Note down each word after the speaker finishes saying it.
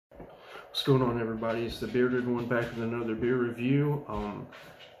What's going on, everybody? It's the Bearded One back with another beer review.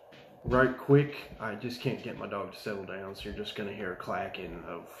 Right quick, I just can't get my dog to settle down, so you're just going to hear a clacking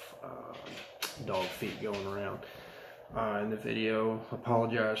of dog feet going around in the video.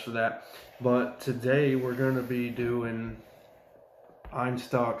 Apologize for that. But today we're going to be doing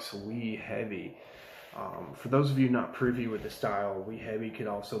Einstok's Wee Heavy. For those of you not privy with the style, Wee Heavy could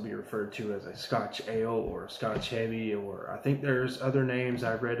also be referred to as a Scotch Ale or Scotch Heavy, or I think there's other names.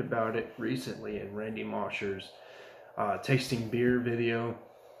 I read about it recently in Randy Mosher's tasting beer video.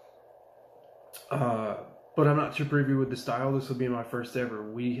 But I'm not too privy with the style. This will be my first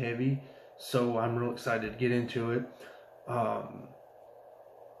ever Wee Heavy, so I'm real excited to get into it.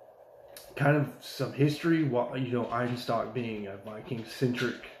 Kind of some history, you know, Einstok being a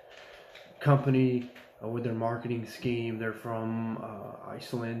Viking-centric company with their marketing scheme. They're from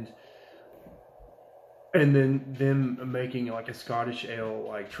Iceland, and then them making like a Scottish ale,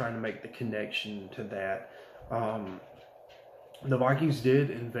 like trying to make the connection to that. The Vikings did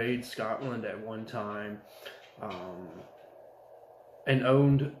invade Scotland at one time, and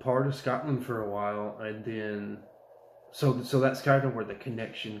owned part of Scotland for a while, and then so that's kind of where the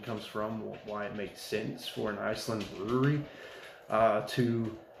connection comes from, why it makes sense for an Iceland brewery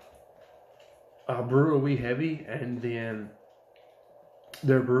to brew a Wee Heavy. And then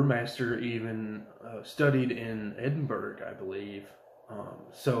their brewmaster even studied in Edinburgh, I believe.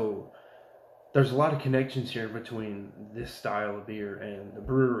 So there's a lot of connections here between this style of beer and the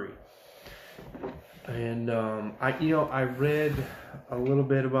brewery. And I read a little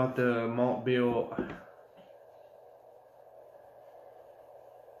bit about the malt bill.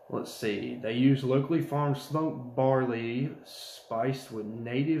 Let's see. They use locally farmed smoked barley spiced with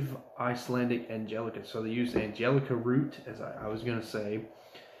native Icelandic Angelica. So they use Angelica root, as I was going to say.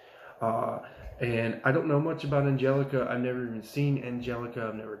 And I don't know much about Angelica. I've never even seen Angelica.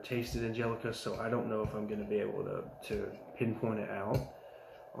 I've never tasted Angelica, so I don't know if I'm going to be able to pinpoint it out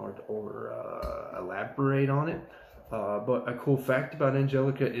or elaborate on it. But a cool fact about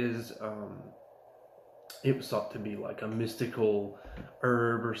Angelica is it was thought to be like a mystical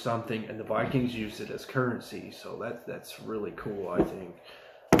herb or something, and the Vikings used it as currency. So that's really cool, I think.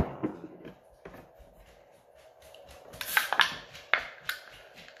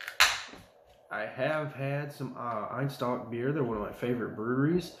 I have had some Einstok beer. They're one of my favorite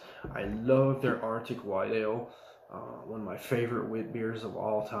breweries. I love their Arctic White Ale, one of my favorite wit beers of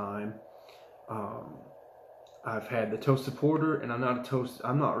all time. I've had the Toasted Porter, and I'm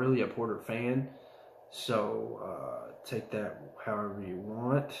not really a porter fan, so take that however you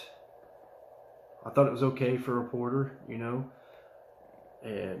want. I thought it was okay for a porter, you know,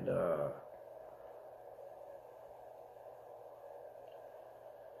 and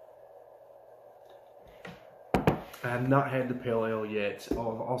I have not had the Pale Ale yet. I've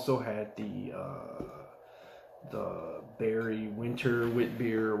also had the berry winter wit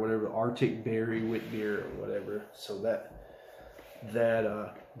beer or whatever, Arctic berry wit beer or whatever. So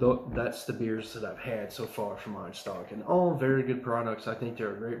that's the beers that I've had so far from Einstok, and all very good products. I think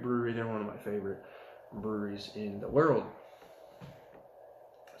they're a great brewery. They're one of my favorite breweries in the world.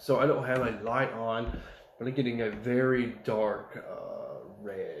 So I don't have a light on, but I'm getting a very dark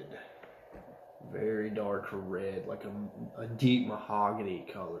red. Very dark red, like a deep mahogany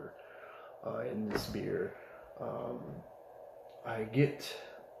color in this beer. I get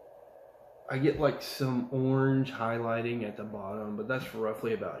like some orange highlighting at the bottom, but that's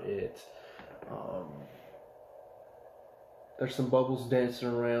roughly about it. There's some bubbles dancing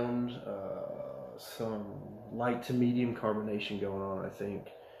around, some light to medium carbonation going on, I think.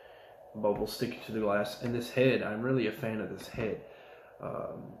 Bubbles sticking to the glass. And this head, I'm really a fan of this head.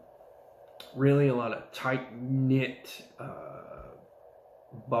 Really a lot of tight-knit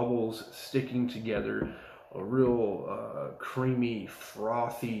bubbles sticking together. A real creamy,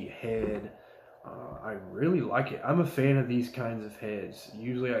 frothy head. I really like it. I'm a fan of these kinds of heads.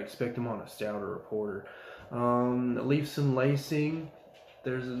 Usually I expect them on a stout or a porter. Leave some lacing.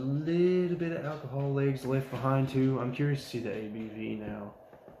 There's a little bit of alcohol legs left behind too. I'm curious to see the ABV now.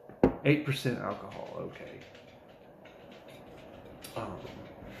 8% alcohol, okay.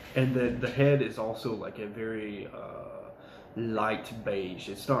 And the head is also like a very light beige.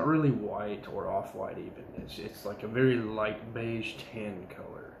 It's not really white or off-white even. It's like a very light beige tan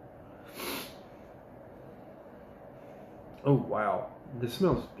color. Oh wow, this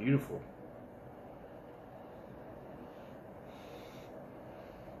smells beautiful.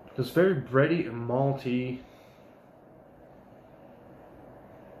 It's very bready and malty.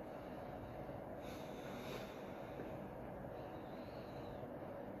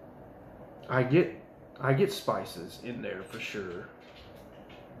 I get spices in there for sure.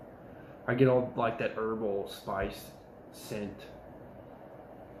 I get all like that herbal spice scent.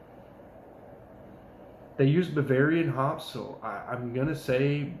 They use Bavarian hops, so I'm gonna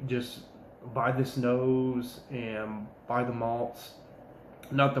say just by this nose and by the malts,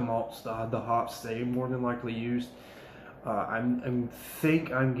 not the malts, the hops they more than likely used. I'm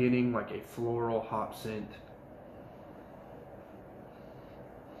think I'm getting like a floral hop scent.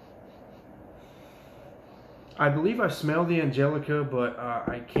 I believe I smell the Angelica, but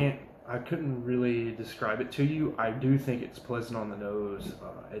I couldn't really describe it to you. I do think it's pleasant on the nose.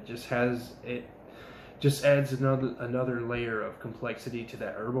 It just adds another layer of complexity to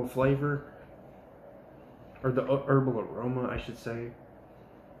that herbal flavor, or the herbal aroma, I should say.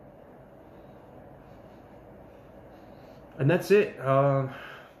 And that's it. No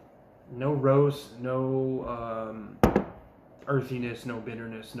roast, no earthiness, no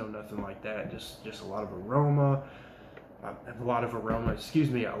bitterness, no nothing like that. Just a lot of aroma. A lot of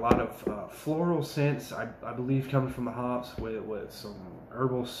floral scents. I believe coming from the hops with some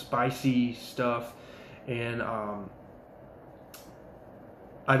herbal spicy stuff, and I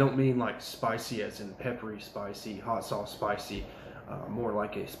don't mean like spicy as in peppery spicy, hot sauce spicy. More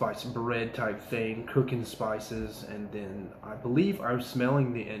like a spice bread type thing, cooking spices, and then I believe I'm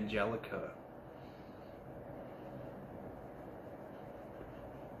smelling the Angelica.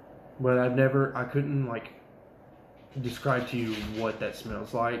 But I couldn't like describe to you what that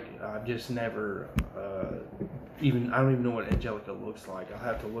smells like. I've just never, I don't even know what Angelica looks like. I'll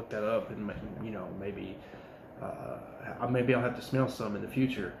have to look that up and, maybe I'll have to smell some in the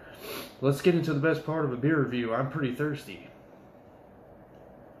future. Let's get into the best part of a beer review. I'm pretty thirsty.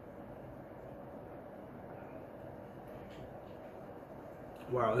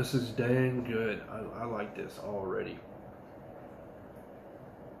 Wow, this is dang good. I like this already.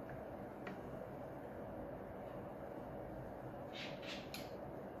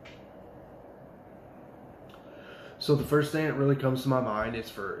 So the first thing that really comes to my mind is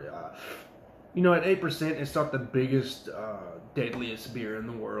for, at 8%, it's not the biggest, deadliest beer in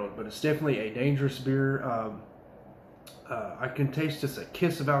the world, but it's definitely a dangerous beer. I can taste just a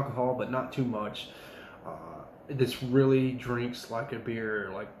kiss of alcohol, but not too much. This really drinks like a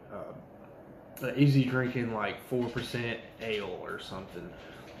beer, like easy drinking, like 4% ale or something.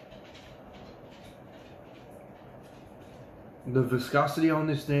 The viscosity on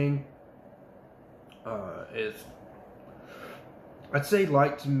this thing is, I'd say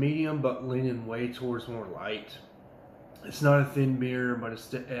light to medium, but leaning way towards more light. It's not a thin beer, but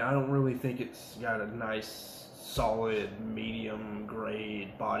I don't really think it's got a nice, solid, medium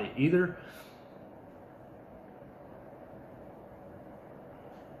grade body either.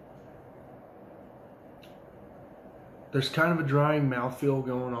 There's kind of a drying mouthfeel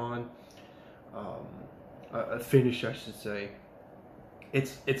going on, a finish, I should say.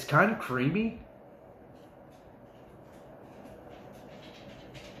 It's kind of creamy.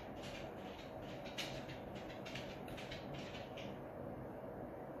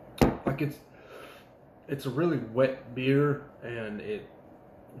 Like it's a really wet beer, and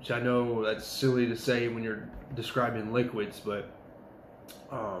which I know that's silly to say when you're describing liquids, but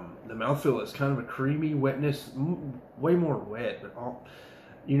the mouthfeel is kind of a creamy wetness, way more wet, but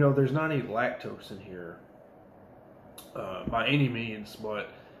there's not any lactose in here by any means, but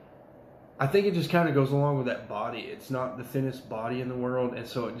I think it just kind of goes along with that body. It's not the thinnest body in the world, and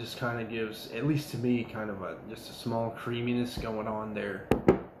so it just kind of gives, at least to me, kind of just a small creaminess going on there.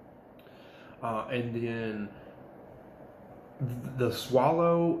 And then the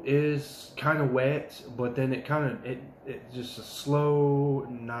swallow is kind of wet, but then it's just a slow,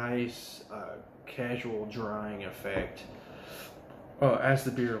 nice, casual drying effect as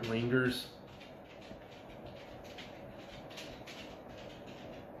the beer lingers.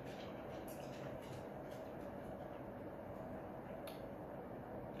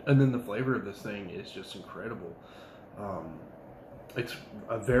 And then the flavor of this thing is just incredible. It's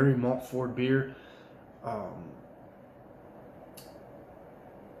a very malt forward beer.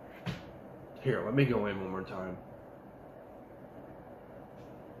 Here, let me go in one more time.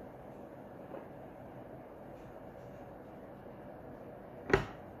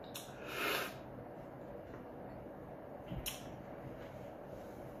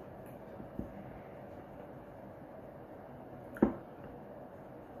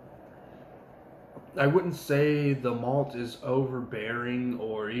 I wouldn't say the malt is overbearing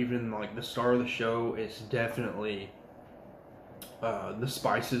or even like the star of the show. It's definitely the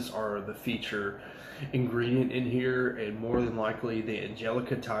spices are the feature ingredient in here, and more than likely the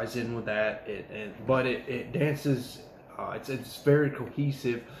Angelica ties in with that. But it dances. It's very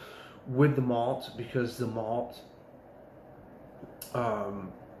cohesive with the malt, because the malt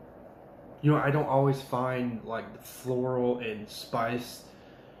You know, I don't always find like the floral and spice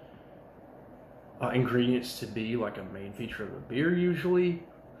ingredients to be like a main feature of a beer. Usually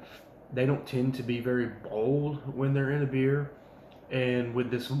they don't tend to be very bold when they're in a beer, and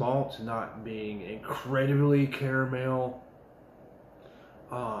with this malt not being incredibly caramel,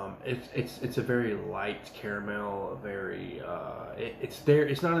 it's a very light caramel, a very it's there,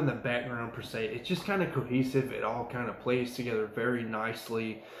 it's not in the background per se, it's just kind of cohesive, it all kind of plays together very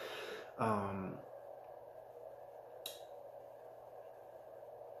nicely.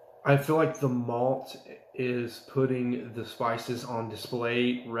 I feel like the malt is putting the spices on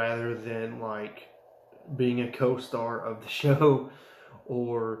display rather than like being a co-star of the show,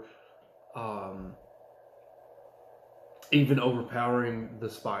 or even overpowering the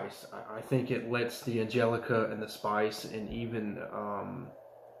spice. I think it lets the Angelica and the spice and even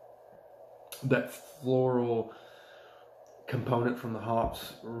that floral component from the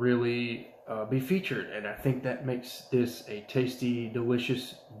hops really be featured, and I think that makes this a tasty,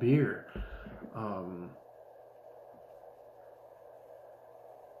 delicious beer.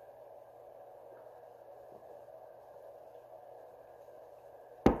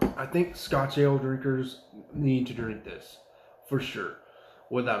 I think Scotch ale drinkers need to drink this for sure,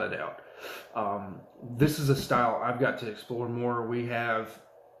 without a doubt. This is a style I've got to explore more. We have,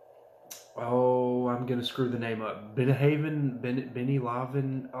 oh, I'm gonna screw the name up. Benny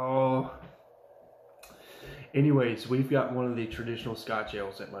Lavin. Oh, anyways, we've got one of the traditional Scotch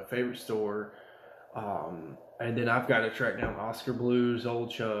ales at my favorite store, and then I've got to track down Oscar Blues, Old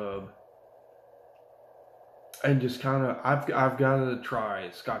Chub, and just kind of I've got to try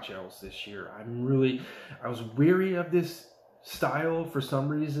Scotch ales this year. I was weary of this style for some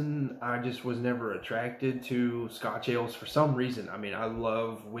reason. I just was never attracted to Scotch ales for some reason. I mean, I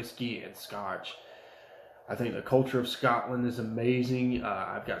love whiskey and Scotch. I think the culture of Scotland is amazing.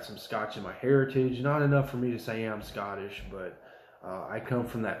 I've got some Scotch in my heritage. Not enough for me to say I'm Scottish, but I come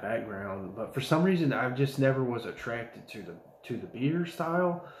from that background. But for some reason, I just never was attracted to the beer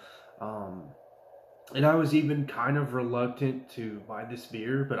style. And I was even kind of reluctant to buy this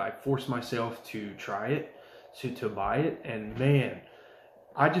beer, but I forced myself to try it, to buy it, and man,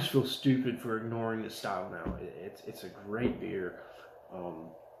 I just feel stupid for ignoring this style now. It's a great beer.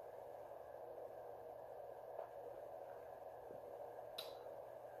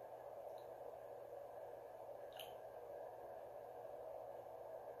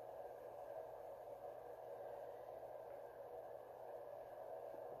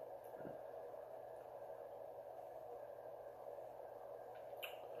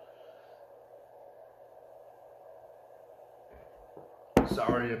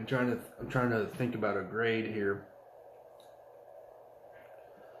 Sorry, I'm trying to think about a grade here.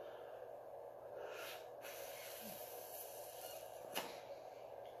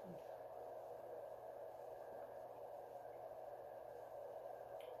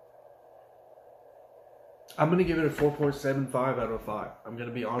 I'm going to give it a 4.75 out of 5. I'm going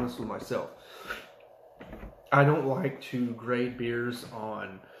to be honest with myself. I don't like to grade beers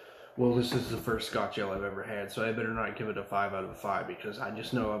on, well, this is the first Scotch ale I've ever had, so I better not give it a 5 out of 5, because I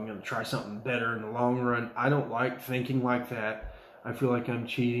just know I'm going to try something better in the long run. I don't like thinking like that. I feel like I'm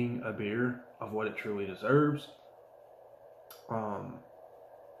cheating a beer of what it truly deserves.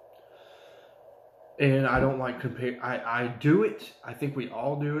 And I don't like compare. I do it. I think we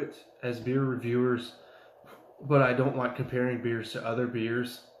all do it as beer reviewers, but I don't like comparing beers to other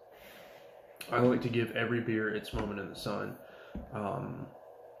beers. I like to give every beer its moment in the sun.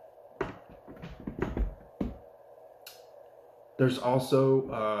 There's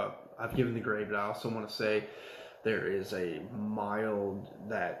also, I've given the grade, but I also want to say there is a mild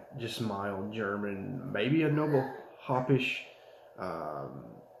German, maybe a noble hoppish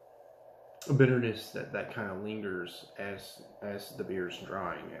bitterness that kind of lingers as the beer's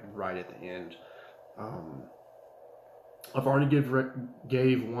drying and right at the end. I've already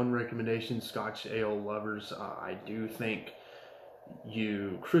gave one recommendation, Scotch ale lovers. I do think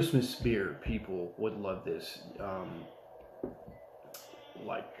you Christmas beer people would love this.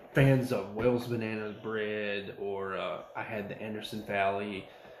 Like fans of Wales Banana Bread, or I had the Anderson Valley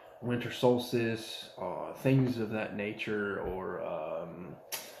Winter Solstice, things of that nature, or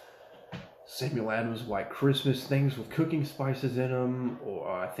Samuel Adams White Christmas, things with cooking spices in them, or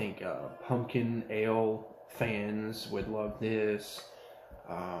I think pumpkin ale fans would love this.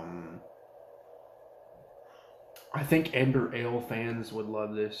 I think amber ale fans would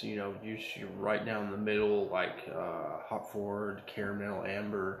love this. You know, you're right down the middle, like hop forward, caramel,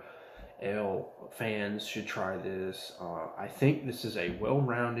 amber ale fans should try this. I think this is a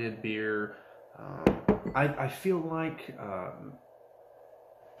well-rounded beer. I feel like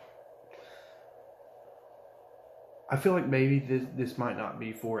I feel like maybe this might not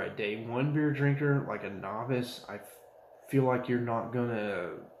be for a day one beer drinker, like a novice. I feel like you're not gonna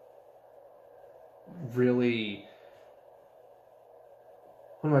really.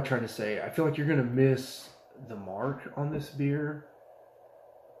 What am I trying to say? I feel like you're gonna miss the mark on this beer.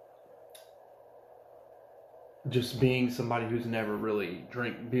 Just being somebody who's never really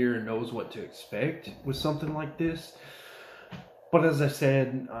drank beer and knows what to expect with something like this. But as I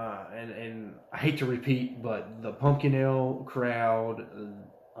said, and I hate to repeat, but the pumpkin ale crowd,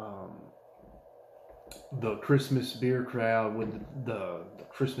 the Christmas beer crowd, with the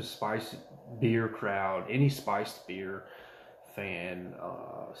Christmas spice beer crowd, any spiced beer fan,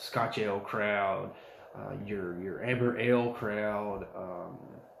 Scotch ale crowd, your amber ale crowd,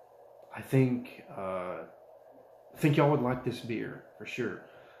 I think y'all would like this beer for sure.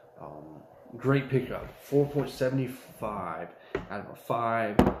 Great pickup, 4.75 out of a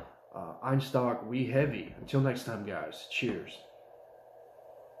 5. Einstok, we heavy. Until next time, guys. Cheers.